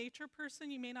be a nature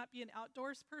person, you may not be an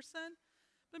outdoors person,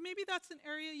 but maybe that's an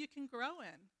area you can grow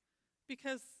in,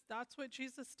 because that's what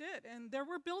Jesus did. And there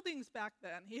were buildings back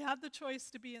then. He had the choice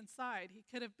to be inside. He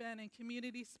could have been in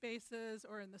community spaces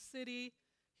or in the city.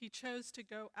 He chose to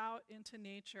go out into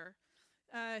nature.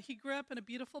 He grew up in a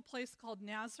beautiful place called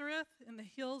Nazareth in the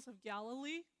hills of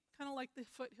Galilee, kind of like the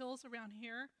foothills around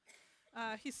here.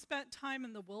 He spent time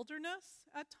in the wilderness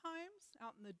at times,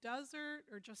 out in the desert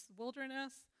or just the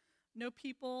wilderness. No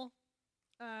people.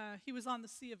 He was on the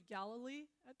Sea of Galilee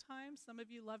at times. Some of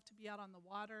you love to be out on the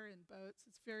water in boats.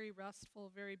 It's very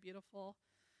restful, very beautiful.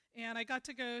 And I got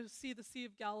to go see the Sea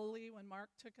of Galilee when Mark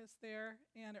took us there,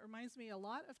 and it reminds me a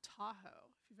lot of Tahoe.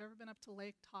 If you've ever been up to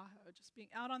Lake Tahoe, just being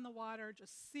out on the water,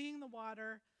 just seeing the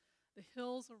water, the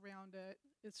hills around it,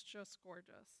 it's just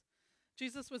gorgeous.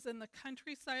 Jesus was in the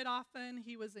countryside often.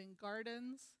 He was in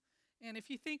gardens. And if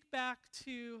you think back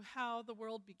to how the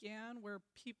world began, where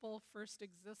people first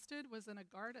existed, was in a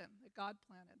garden that God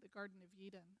planted, the Garden of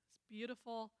Eden. It's a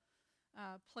beautiful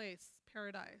place,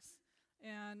 paradise.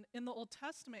 And in the Old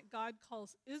Testament, God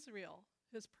calls Israel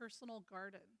his personal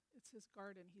garden. It's his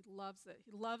garden. He loves it.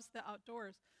 He loves the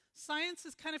outdoors. Science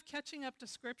is kind of catching up to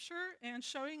Scripture and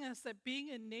showing us that being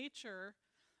in nature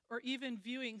or even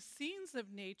viewing scenes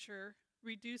of nature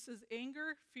reduces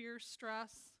anger, fear,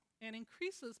 stress, and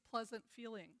increases pleasant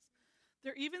feelings.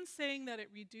 They're even saying that it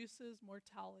reduces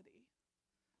mortality.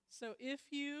 So if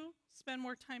you spend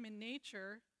more time in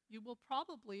nature, you will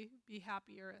probably be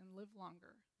happier and live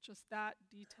longer. Just that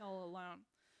detail alone.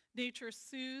 Nature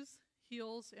soothes,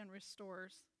 heals, and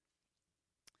restores.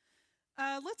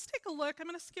 Let's take a look. I'm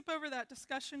going to skip over that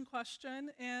discussion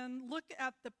question and look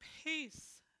at the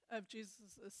pace of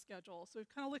Jesus' schedule. So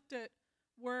we've kind of looked at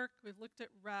work, we've looked at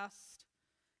rest.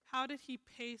 How did he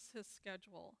pace his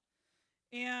schedule?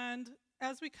 And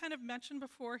as we kind of mentioned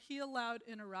before, he allowed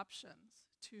interruptions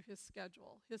to his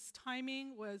schedule. His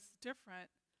timing was different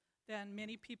than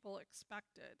many people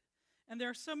expected. And there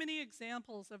are so many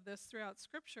examples of this throughout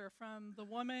Scripture, from the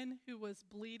woman who was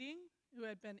bleeding, who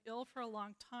had been ill for a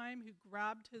long time, who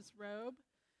grabbed his robe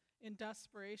in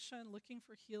desperation, looking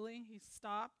for healing. He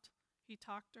stopped, he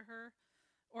talked to her.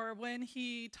 Or when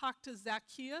he talked to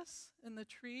Zacchaeus in the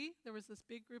tree, there was this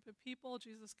big group of people.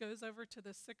 Jesus goes over to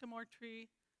the sycamore tree,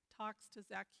 talks to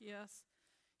Zacchaeus.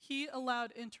 He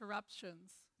allowed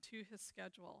interruptions to his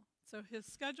schedule. So his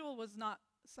schedule was not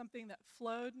something that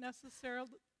flowed necessarily,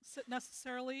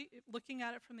 looking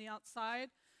at it from the outside.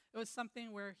 It was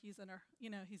something where he's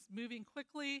moving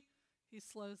quickly, he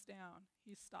slows down,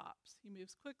 he stops. He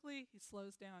moves quickly, he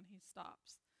slows down, he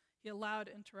stops. He allowed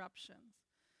interruptions.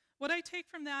 What I take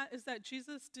from that is that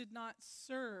Jesus did not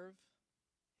serve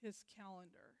his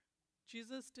calendar.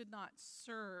 Jesus did not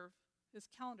serve his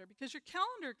calendar, because your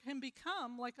calendar can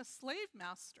become like a slave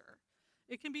master.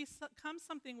 It can become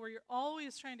something where you're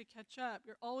always trying to catch up,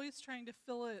 you're always trying to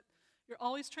fill it, you're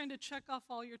always trying to check off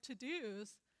all your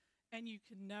to-dos, and you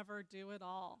can never do it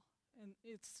all. And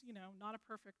it's, not a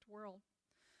perfect world.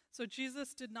 So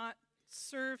Jesus did not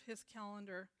serve his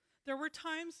calendar. There were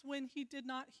times when he did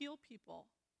not heal people.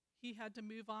 He had to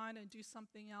move on and do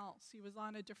something else. He was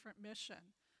on a different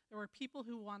mission. There were people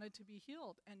who wanted to be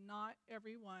healed, and not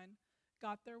everyone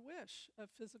got their wish of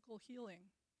physical healing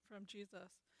from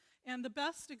Jesus. And the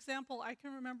best example I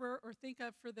can remember or think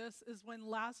of for this is when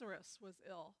Lazarus was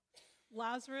ill.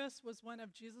 Lazarus was one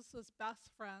of Jesus'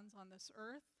 best friends on this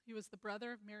earth. He was the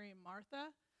brother of Mary and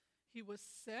Martha. He was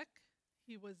sick.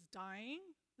 He was dying.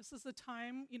 This is a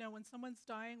time, when someone's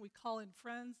dying, we call in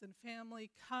friends and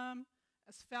family. Come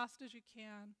as fast as you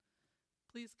can.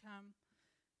 Please come.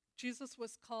 Jesus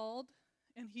was called,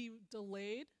 and he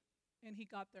delayed, and he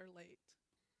got there late.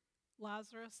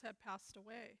 Lazarus had passed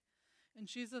away. And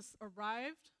Jesus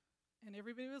arrived, and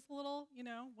everybody was a little,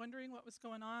 wondering what was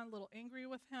going on, a little angry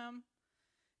with him.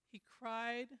 He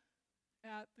cried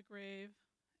at the grave,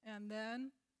 and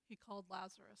then he called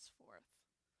Lazarus forth.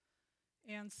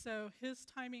 And so his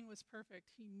timing was perfect.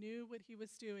 He knew what he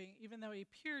was doing, even though he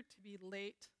appeared to be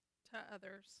late to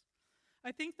others.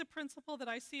 I think the principle that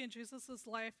I see in Jesus'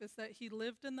 life is that he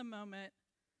lived in the moment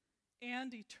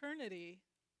and eternity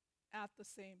at the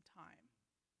same time.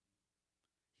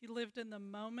 He lived in the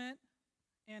moment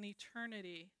and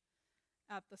eternity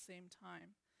at the same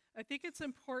time. I think it's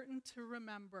important to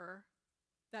remember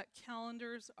that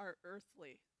calendars are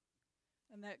earthly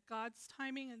and that God's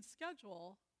timing and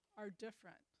schedule are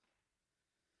different.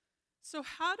 So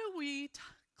how do we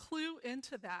clue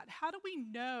into that? How do we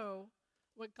know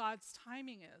what God's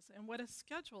timing is and what his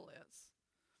schedule is?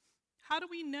 How do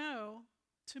we know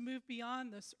to move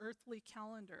beyond this earthly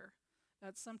calendar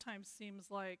that sometimes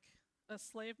seems like a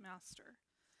slave master?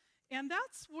 And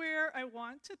that's where I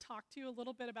want to talk to you a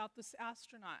little bit about this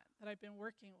astronaut that I've been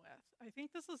working with. I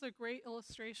think this is a great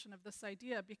illustration of this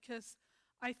idea, because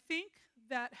I think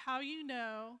that how you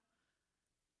know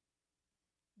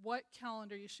what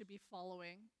calendar you should be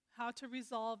following, how to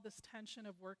resolve this tension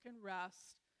of work and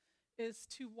rest, is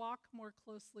to walk more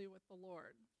closely with the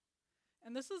Lord.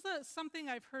 And this is something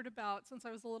I've heard about since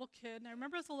I was a little kid. And I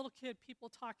remember as a little kid, people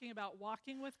talking about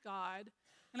walking with God.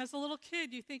 And as a little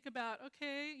kid, you think about,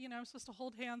 okay, I'm supposed to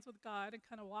hold hands with God and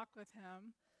kind of walk with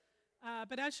him.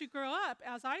 But as you grow up,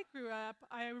 as I grew up,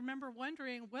 I remember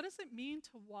wondering, what does it mean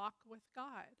to walk with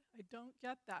God? I don't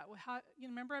get that.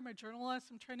 Remember, I'm a journalist.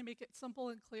 I'm trying to make it simple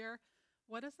and clear.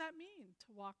 What does that mean to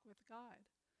walk with God?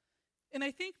 And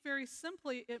I think very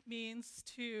simply, it means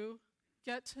to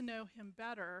get to know him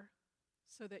better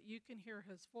so that you can hear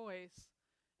his voice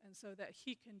and so that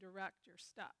he can direct your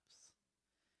steps.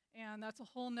 And that's a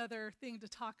whole nother thing to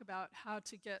talk about, how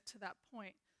to get to that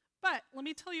point. But let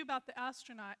me tell you about the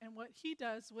astronaut and what he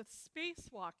does with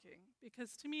spacewalking,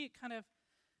 because to me it kind of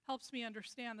helps me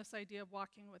understand this idea of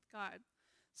walking with God.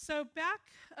 So back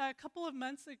a couple of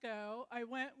months ago, I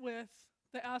went with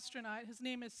the astronaut, his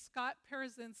name is Scott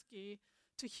Parazynski,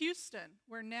 to Houston,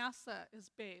 where NASA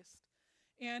is based.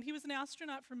 And he was an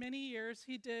astronaut for many years.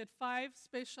 He did 5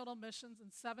 space shuttle missions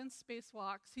and 7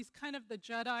 spacewalks. He's kind of the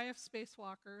Jedi of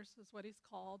spacewalkers, is what he's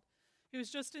called. He was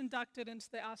just inducted into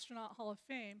the Astronaut Hall of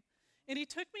Fame. And he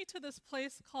took me to this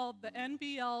place called the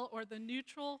NBL, or the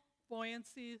Neutral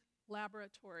Buoyancy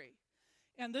Laboratory.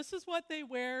 And this is what they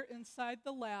wear inside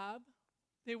the lab.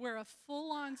 They wear a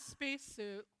full-on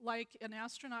spacesuit like an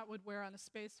astronaut would wear on a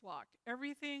spacewalk.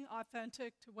 Everything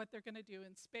authentic to what they're going to do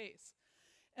in space.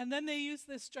 And then they use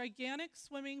this gigantic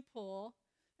swimming pool.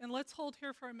 And let's hold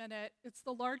here for a minute. It's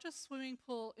the largest swimming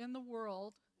pool in the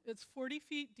world. It's 40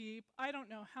 feet deep. I don't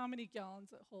know how many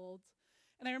gallons it holds.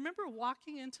 And I remember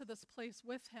walking into this place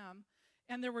with him,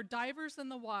 and there were divers in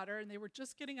the water, and they were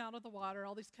just getting out of the water,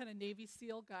 all these kind of Navy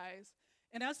SEAL guys.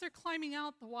 And as they're climbing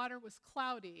out, the water was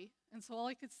cloudy, and so all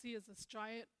I could see is this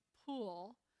giant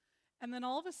pool. And then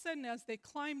all of a sudden, as they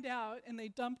climbed out and they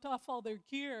dumped off all their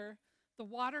gear, the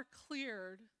water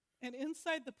cleared, and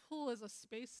inside the pool is a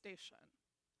space station.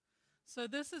 So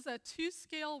this is a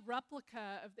 2-scale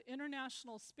replica of the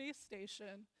International Space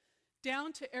Station,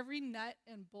 down to every nut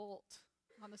and bolt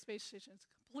on the space station. It's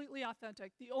completely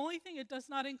authentic. The only thing it does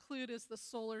not include is the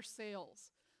solar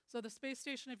sails. So the space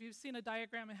station, if you've seen a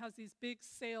diagram, it has these big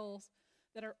sails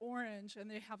that are orange, and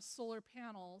they have solar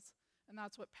panels, and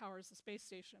that's what powers the space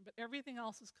station. But everything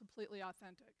else is completely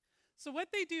authentic. So what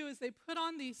they do is they put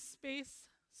on these space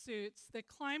suits, they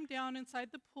climb down inside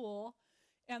the pool,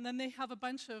 and then they have a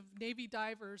bunch of Navy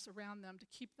divers around them to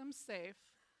keep them safe.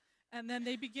 And then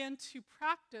they begin to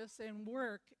practice and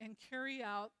work and carry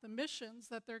out the missions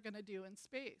that they're going to do in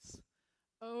space,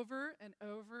 over and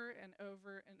over and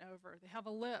over and over. They have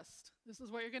a list. This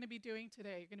is what you're going to be doing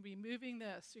today. You're going to be moving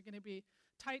this. You're going to be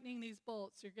tightening these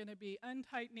bolts. You're going to be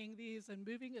untightening these and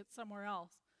moving it somewhere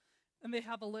else. And they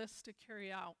have a list to carry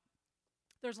out.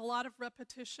 There's a lot of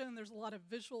repetition. There's a lot of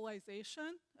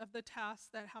visualization of the tasks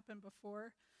that happened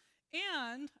before.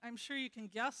 And I'm sure you can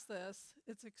guess this,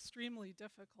 it's extremely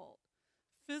difficult.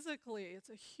 Physically, it's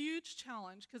a huge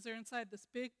challenge because they're inside this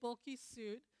big, bulky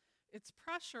suit. It's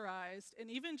pressurized, and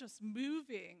even just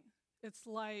moving, it's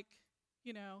like,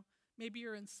 maybe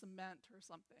you're in cement or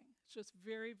something. It's just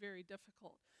very, very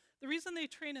difficult. The reason they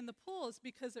train in the pool is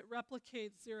because it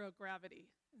replicates zero gravity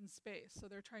in space. So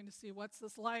they're trying to see what's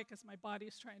this like as my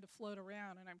body's trying to float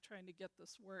around and I'm trying to get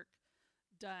this work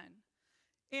done.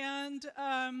 And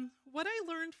what I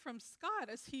learned from Scott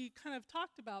as he kind of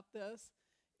talked about this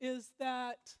is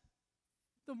that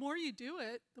the more you do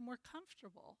it, the more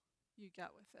comfortable you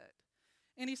get with it.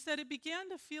 And he said it began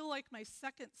to feel like my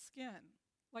second skin,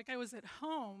 like I was at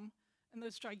home in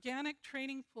this gigantic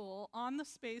training pool on the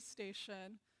space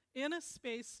station, in a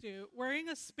spacesuit, wearing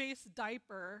a space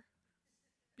diaper,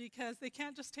 because they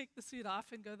can't just take the suit off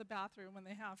and go to the bathroom when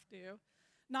they have to,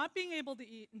 not being able to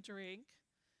eat and drink,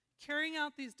 carrying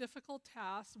out these difficult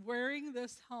tasks, wearing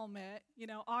this helmet,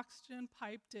 oxygen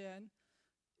piped in.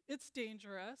 It's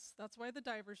dangerous. That's why the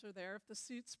divers are there. If the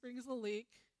suit springs a leak,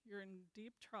 you're in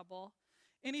deep trouble.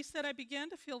 And he said, I began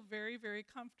to feel very, very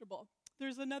comfortable.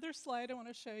 There's another slide I want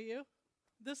to show you.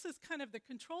 This is kind of the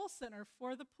control center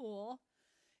for the pool.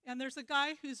 And there's a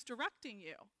guy who's directing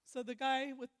you. So the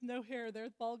guy with no hair there,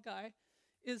 the bald guy,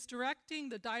 is directing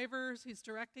the divers. He's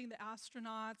directing the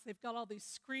astronauts. They've got all these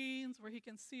screens where he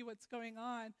can see what's going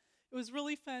on. It was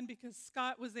really fun because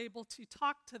Scott was able to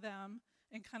talk to them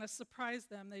and kind of surprise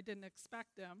them. They didn't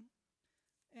expect him.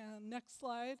 And next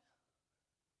slide.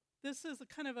 This is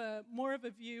more of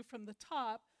a view from the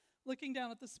top, looking down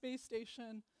at the space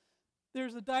station.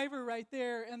 There's a diver right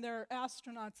there, and there are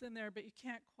astronauts in there, but you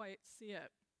can't quite see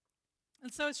it.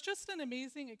 And so it's just an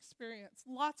amazing experience.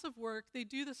 Lots of work. They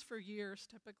do this for years,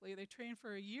 typically. They train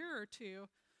for a year or two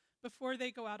before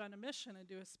they go out on a mission and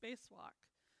do a spacewalk.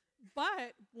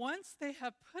 But once they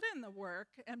have put in the work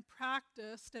and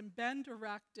practiced and been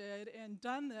directed and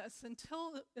done this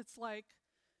until it's like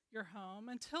you're home,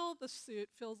 until the suit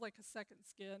feels like a second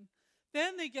skin,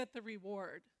 then they get the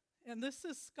reward. And this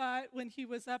is Scott when he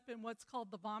was up in what's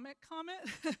called the Vomit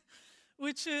Comet,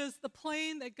 which is the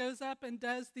plane that goes up and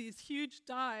does these huge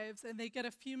dives, and they get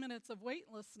a few minutes of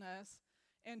weightlessness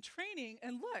and training.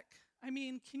 And look,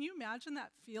 can you imagine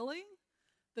that feeling?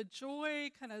 The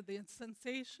joy, kind of the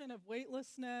sensation of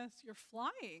weightlessness. You're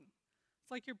flying.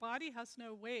 It's like your body has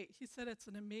no weight. He said it's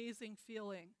an amazing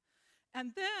feeling.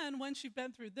 And then once you've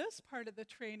been through this part of the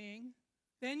training,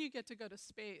 then you get to go to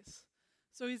space.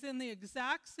 So he's in the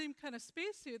exact same kind of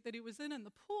spacesuit that he was in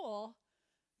the pool,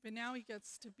 but now he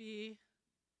gets to be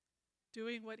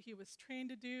doing what he was trained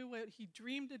to do, what he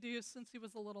dreamed to do since he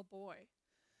was a little boy.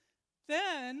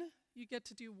 Then you get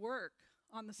to do work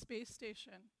on the space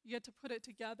station. You get to put it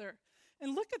together.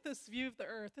 And look at this view of the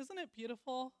Earth. Isn't it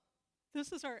beautiful?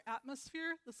 This is our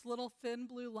atmosphere, this little thin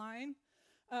blue line.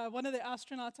 One of the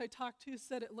astronauts I talked to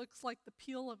said it looks like the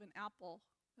peel of an apple.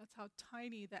 That's how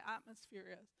tiny the atmosphere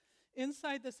is.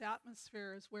 Inside this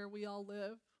atmosphere is where we all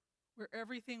live, where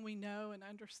everything we know and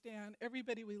understand,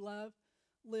 everybody we love,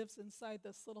 lives inside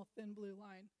this little thin blue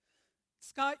line.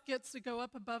 Scott gets to go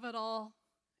up above it all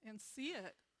and see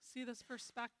it, see this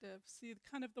perspective, see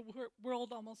kind of the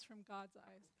world almost from God's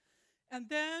eyes. And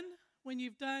then when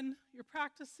you've done your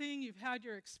practicing, you've had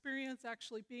your experience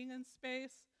actually being in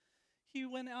space, he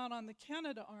went out on the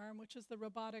Canadarm, which is the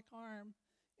robotic arm,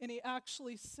 and he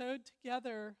actually sewed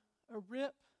together a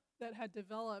rip that had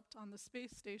developed on the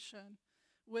space station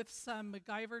with some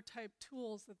MacGyver-type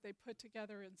tools that they put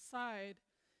together inside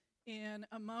in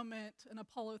a moment, an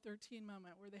Apollo 13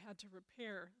 moment, where they had to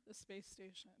repair the space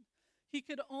station. He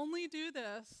could only do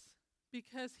this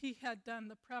because he had done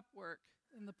the prep work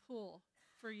in the pool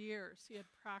for years. He had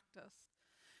practiced.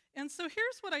 And so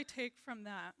here's what I take from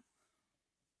that.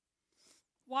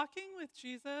 Walking with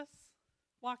Jesus,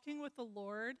 walking with the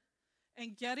Lord,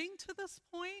 and getting to this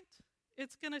point,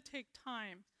 it's going to take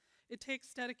time. It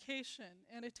takes dedication,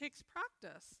 and it takes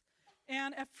practice.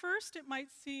 And at first, it might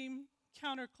seem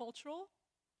countercultural.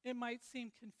 It might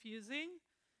seem confusing.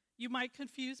 You might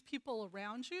confuse people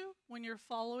around you when you're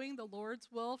following the Lord's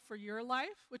will for your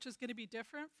life, which is going to be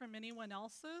different from anyone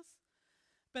else's.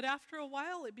 But after a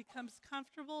while, it becomes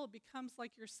comfortable. It becomes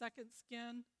like your second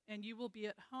skin, and you will be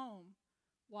at home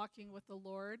walking with the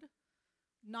Lord,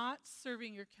 not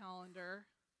serving your calendar,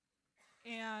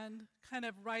 and kind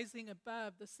of rising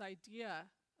above this idea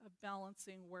of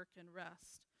balancing work and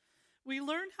rest. We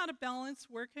learn how to balance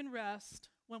work and rest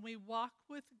when we walk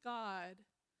with God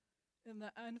in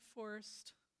the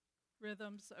unforced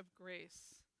rhythms of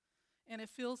grace. And it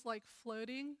feels like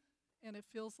floating, and it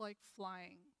feels like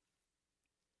flying.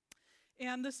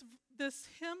 And this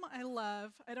hymn I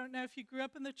love, I don't know if you grew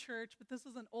up in the church, but this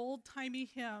is an old-timey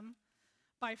hymn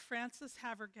by Frances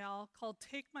Havergal called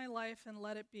Take My Life and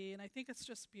Let It Be, and I think it's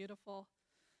just beautiful.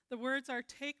 The words are,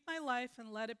 take my life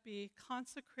and let it be,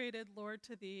 consecrated, Lord,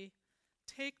 to thee.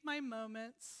 Take my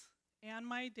moments and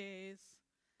my days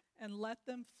and let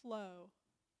them flow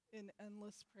in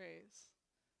endless praise.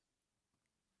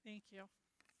 Thank you.